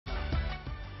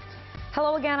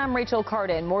Hello again, I'm Rachel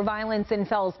Cardin. More violence in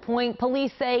Fells Point.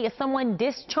 Police say someone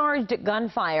discharged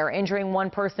gunfire, injuring one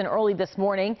person early this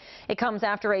morning. It comes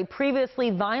after a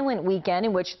previously violent weekend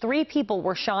in which 3 people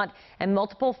were shot and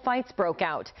multiple fights broke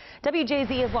out.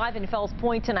 WJZ is live in Fells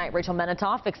Point tonight. Rachel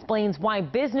Menitoff explains why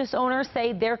business owners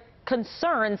say their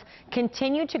concerns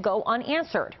continue to go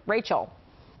unanswered. Rachel.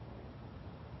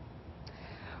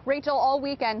 Rachel, all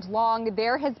weekend long,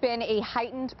 there has been a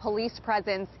heightened police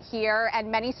presence here,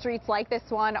 and many streets like this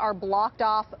one are blocked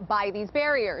off by these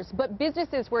barriers. But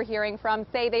businesses we're hearing from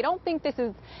say they don't think this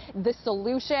is the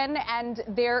solution, and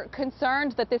they're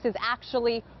concerned that this is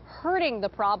actually hurting the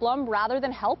problem rather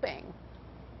than helping.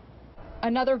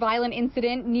 Another violent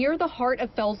incident near the heart of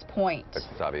Fells Point. It's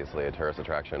obviously a tourist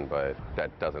attraction, but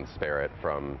that doesn't spare it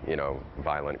from,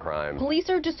 violent crime. Police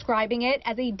are describing it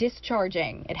as a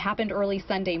discharging. It happened early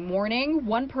Sunday morning.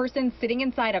 One person sitting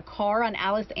inside a car on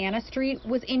Alice Anna Street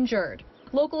was injured.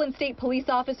 Local and state police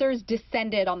officers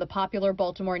descended on the popular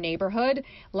Baltimore neighborhood.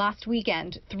 Last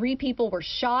weekend, 3 people were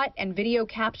shot, and video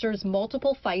captures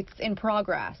multiple fights in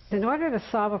progress. In order to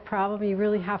solve a problem, you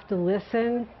really have to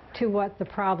listen to what the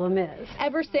problem is.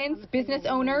 Ever since, business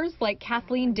owners like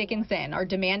Kathleen Dickinson are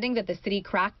demanding that the city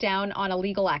crack down on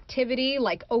illegal activity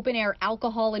like open-air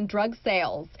alcohol and drug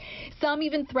sales. Some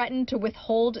even threaten to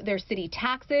withhold their city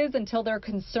taxes until their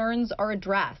concerns are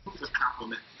addressed.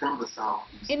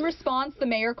 In response, the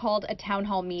mayor called a town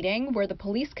hall meeting where the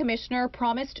police commissioner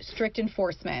promised strict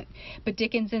enforcement. But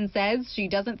Dickinson says she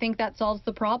doesn't think that solves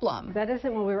the problem. That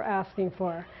isn't what we were asking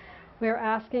for. We are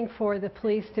asking for the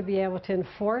police to be able to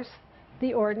enforce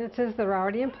the ordinances that are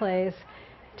already in place,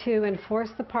 to enforce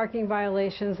the parking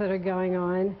violations that are going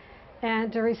on,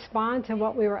 and to respond to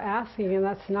what we were asking, and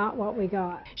that's not what we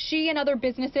got. She and other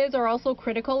businesses are also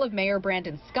critical of Mayor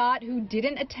Brandon Scott, who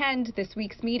didn't attend this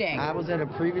week's meeting. I was at a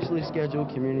previously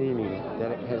scheduled community meeting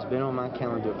that has been on my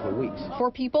calendar for weeks. For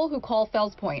people who call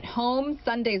Fells Point home,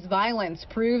 Sunday's violence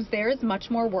proves there is much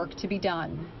more work to be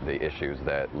done. The issues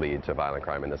that lead to violent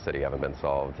crime in the city haven't been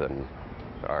solved and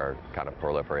are kind of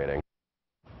proliferating.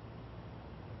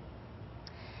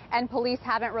 And police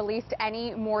haven't released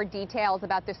any more details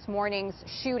about this morning's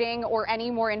shooting or any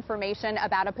more information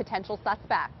about a potential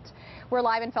suspect. We're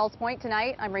live in Fells Point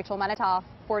tonight. I'm Rachel Menitoff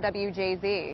for WJZ.